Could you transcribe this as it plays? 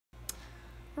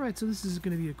Alright, so this is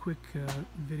going to be a quick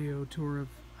video tour of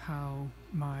how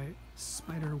my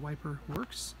spider wiper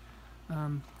works.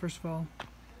 First of all,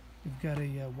 we've got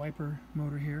a wiper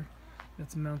motor here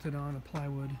that's mounted on a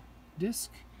plywood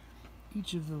disc.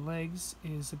 Each of the legs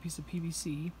is a piece of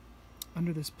PVC.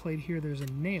 Under this plate here there's a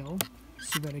nail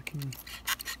so that it can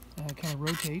kind of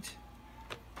rotate.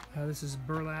 This is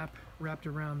burlap wrapped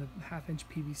around the 1/2 inch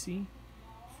PVC,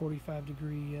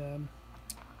 45-degree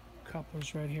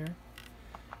couplers right here.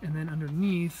 And then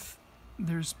underneath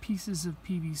there's pieces of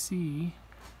PVC,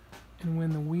 and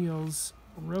when the wheels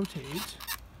rotate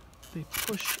they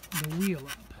push the wheel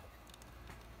up.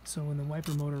 So when the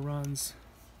wiper motor runs,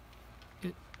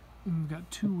 we've got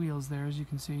 2 wheels there, as you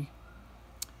can see.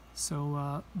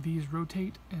 So these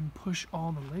rotate and push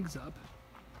all the legs up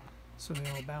so they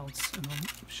all bounce, and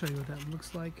I'll show you what that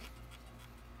looks like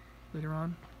later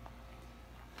on.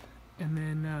 And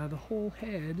then the whole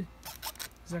head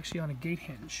is actually on a gate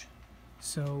hinge.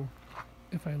 So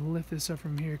if I lift this up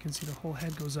from here, you can see the whole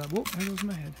head goes up. Whoa, there goes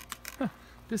my head. Huh.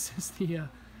 This is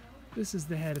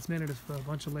the head. It's made out of a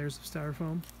bunch of layers of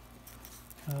styrofoam.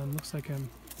 Looks like I've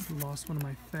lost one of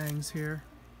my fangs here.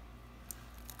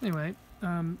 Anyway,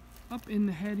 up in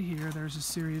the head here there's a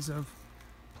series of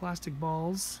plastic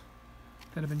balls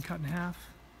that have been cut in half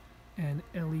and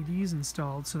LEDs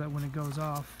installed so that when it goes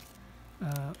off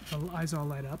the eyes all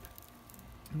light up,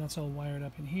 and that's all wired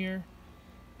up in here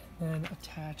and then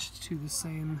attached to the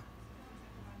same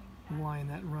line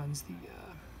that runs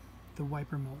the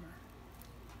wiper motor.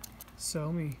 So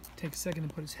let me take a second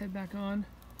to put his head back on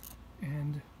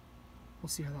and we'll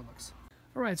see how that looks.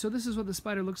 Alright, so this is what the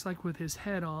spider looks like with his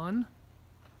head on,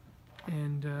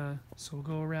 and so we'll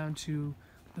go around to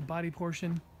the body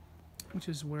portion, which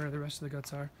is where the rest of the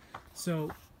guts are.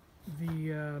 So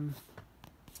the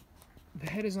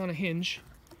head is on a hinge,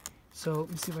 so let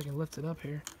me see if I can lift it up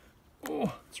here.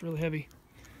 Oh, it's really heavy.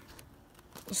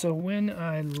 So when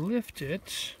I lift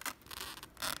it,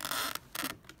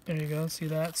 there you go, see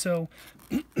that? So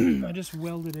I just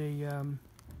welded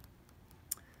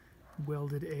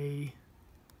a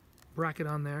bracket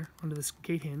on there onto this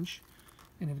gate hinge,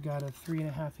 and I've got a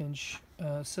 3.5 inch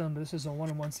cylinder. This is a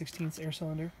 1 1/16 air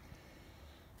cylinder,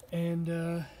 and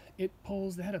it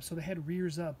pulls the head up, so the head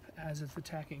rears up as it's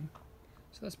attacking.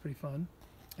 So that's pretty fun.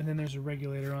 And then there's a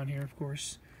regulator on here, of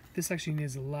course. This actually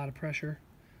needs a lot of pressure.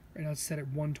 Right now it's set at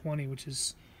 120, which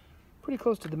is pretty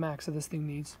close to the max that this thing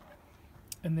needs.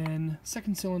 And then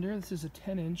second cylinder, this is a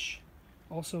 10 inch,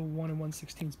 also 1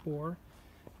 1/16 bore,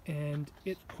 and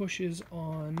it pushes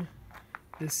on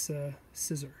this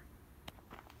scissor.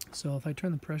 So if I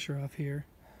turn the pressure off here,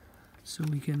 so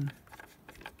we can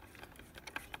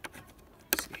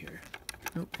see here.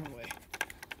 Nope, wrong way.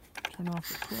 Turn off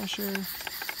the pressure,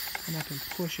 and I can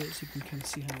push it so you can kind of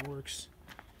see how it works.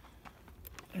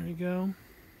 There we go.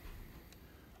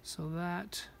 So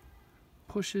that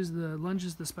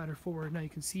lunges the spider forward. Now you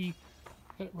can see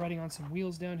it riding on some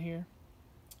wheels down here,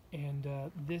 and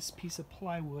this piece of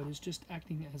plywood is just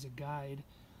acting as a guide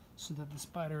so that the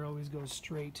spider always goes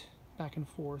straight back and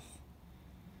forth.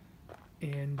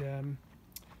 And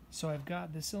so I've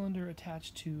got the cylinder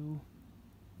attached to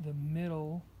the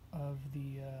middle of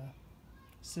the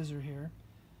scissor here.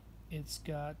 It's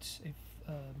got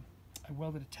I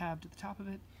welded a tab to the top of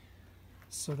it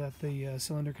so that the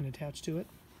cylinder can attach to it,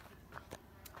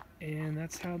 and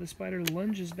that's how the spider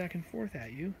lunges back and forth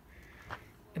at you.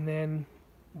 And then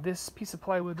this piece of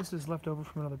plywood, this is left over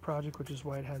from another project, which is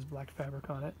why it has black fabric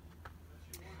on it.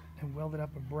 I welded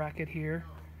up a bracket here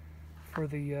for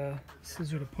the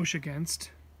scissor to push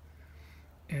against,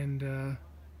 and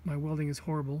my welding is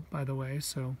horrible, by the way,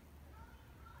 so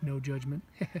no judgment.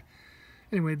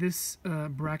 Anyway, this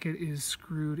bracket is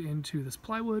screwed into this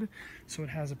plywood, so it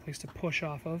has a place to push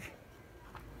off of.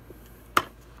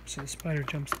 So the spider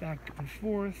jumps back and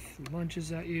forth,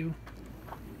 lunges at you,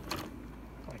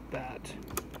 like that.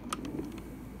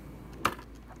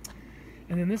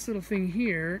 And then this little thing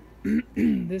here,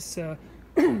 this I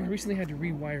recently had to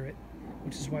rewire it,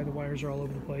 which is why the wires are all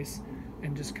over the place,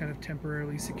 and just kind of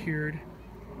temporarily secured.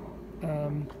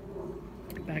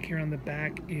 Back here on the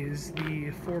back is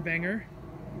the 4-banger,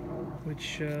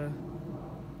 which has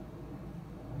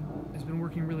been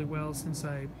working really well since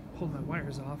I pulled my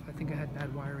wires off. I think I had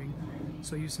bad wiring,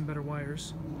 so I used some better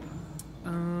wires.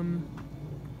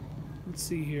 Let's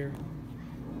see here.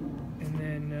 And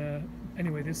then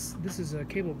anyway, this is a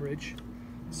cable bridge,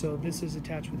 so this is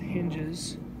attached with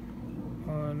hinges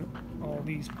on all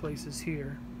these places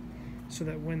here, so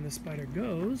that when the spider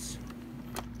goes,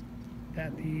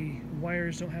 that the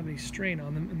wires don't have any strain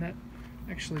on them, and that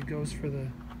actually goes for the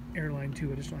airline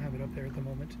too. I just don't have it up there at the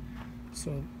moment.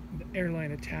 So the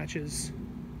airline attaches,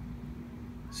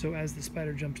 so as the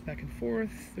spider jumps back and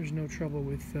forth, there's no trouble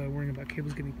with worrying about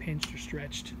cables getting pinched or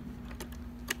stretched.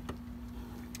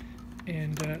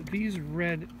 And these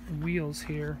red wheels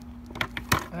here,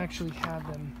 I actually have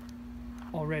them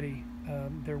already.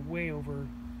 They're way over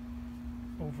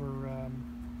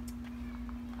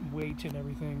weight and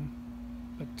everything,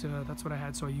 but that's what I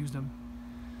had, so I used them.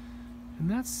 And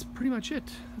that's pretty much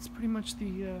it. That's pretty much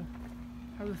the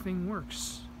how the thing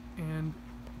works. And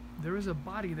there is a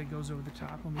body that goes over the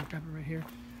top. Let me grab it right here.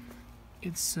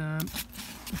 It's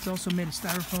also made of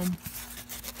styrofoam.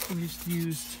 We just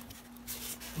used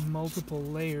multiple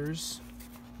layers,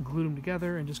 glued them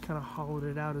together, and just kind of hollowed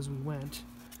it out as we went.